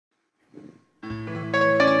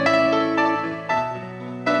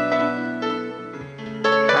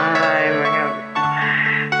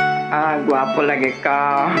Gwapo lagi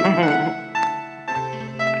kau.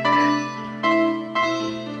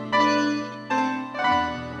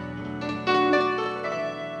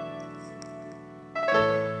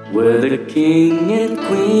 We're the king and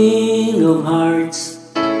queen of hearts.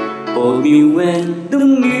 Hold me when the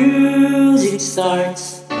music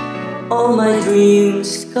starts. All my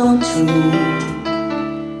dreams come true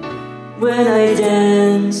when I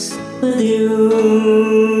dance with you.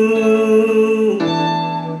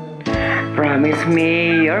 Promise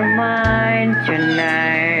me you're mine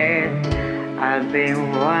tonight. I'll be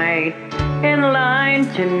right in line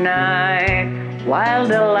tonight. While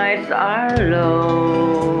the lights are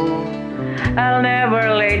low, I'll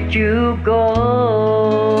never let you go.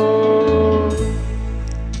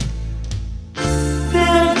 Then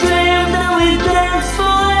I dream that we dance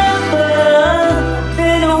forever,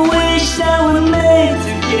 and I wish that we're made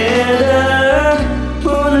together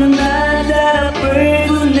for the night that I pray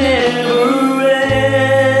will never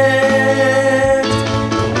end.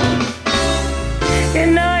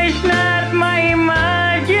 You know it's not my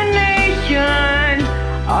imagination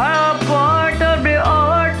or a part of the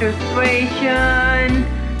orchestration.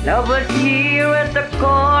 Love was here at the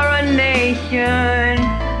coronation.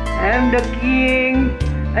 I'm the king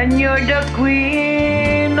and you're the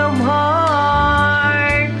queen of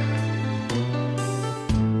hearts.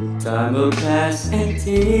 Time will pass and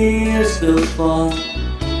tears will fall,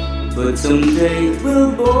 but someday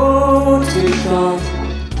we'll both recall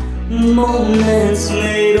moments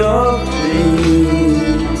made of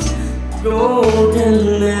things,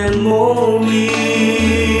 golden memories.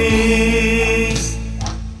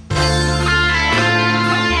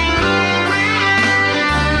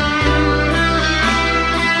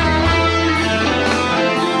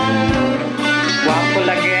 Gwapo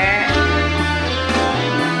lagi.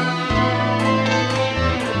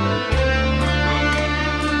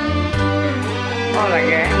 Oh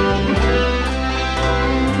lagi.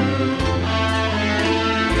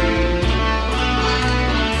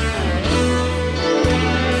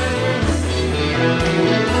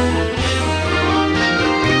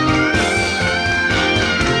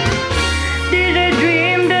 Did I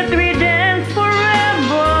dream that we danced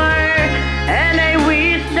forever? And I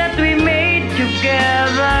wish that we made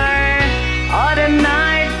together all the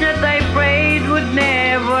nights that I prayed would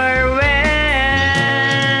never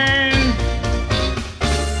end.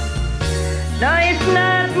 No, it's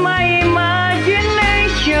not my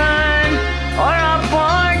imagination or a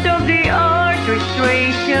part of the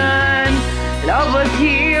orchestration. Love was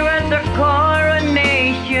here at the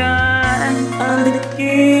coronation. I'm the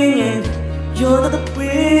king and you're the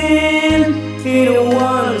queen, in a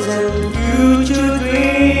once and future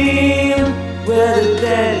dream, where the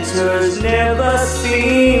dancers never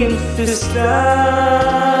seem to stop.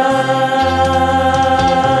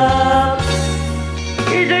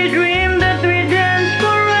 It's a dream that we dance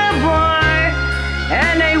forever,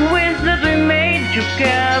 and I wish that we made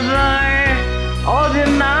together all the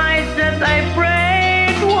nights that I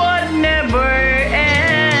prayed would never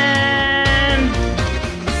end.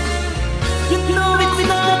 You know it's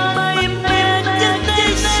not my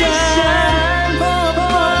imagination, but the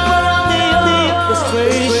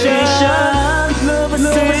orchestration. Love is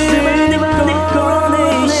here at the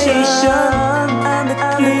coronation. I'm the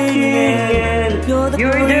king and you're the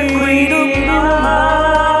queen of hearts.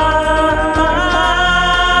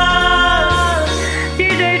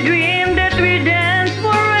 Did I dream that we danced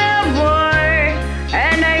forever,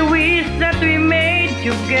 and I wish that we made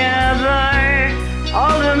together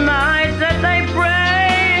all the nights that I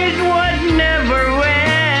prayed would never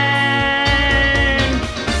end.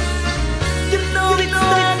 You know it's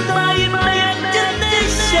not my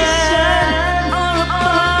imagination or a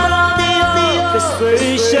part of the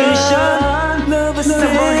orchestration. Love is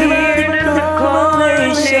here at the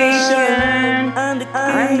coronation. I'm the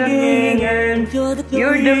king and you're the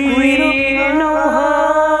queen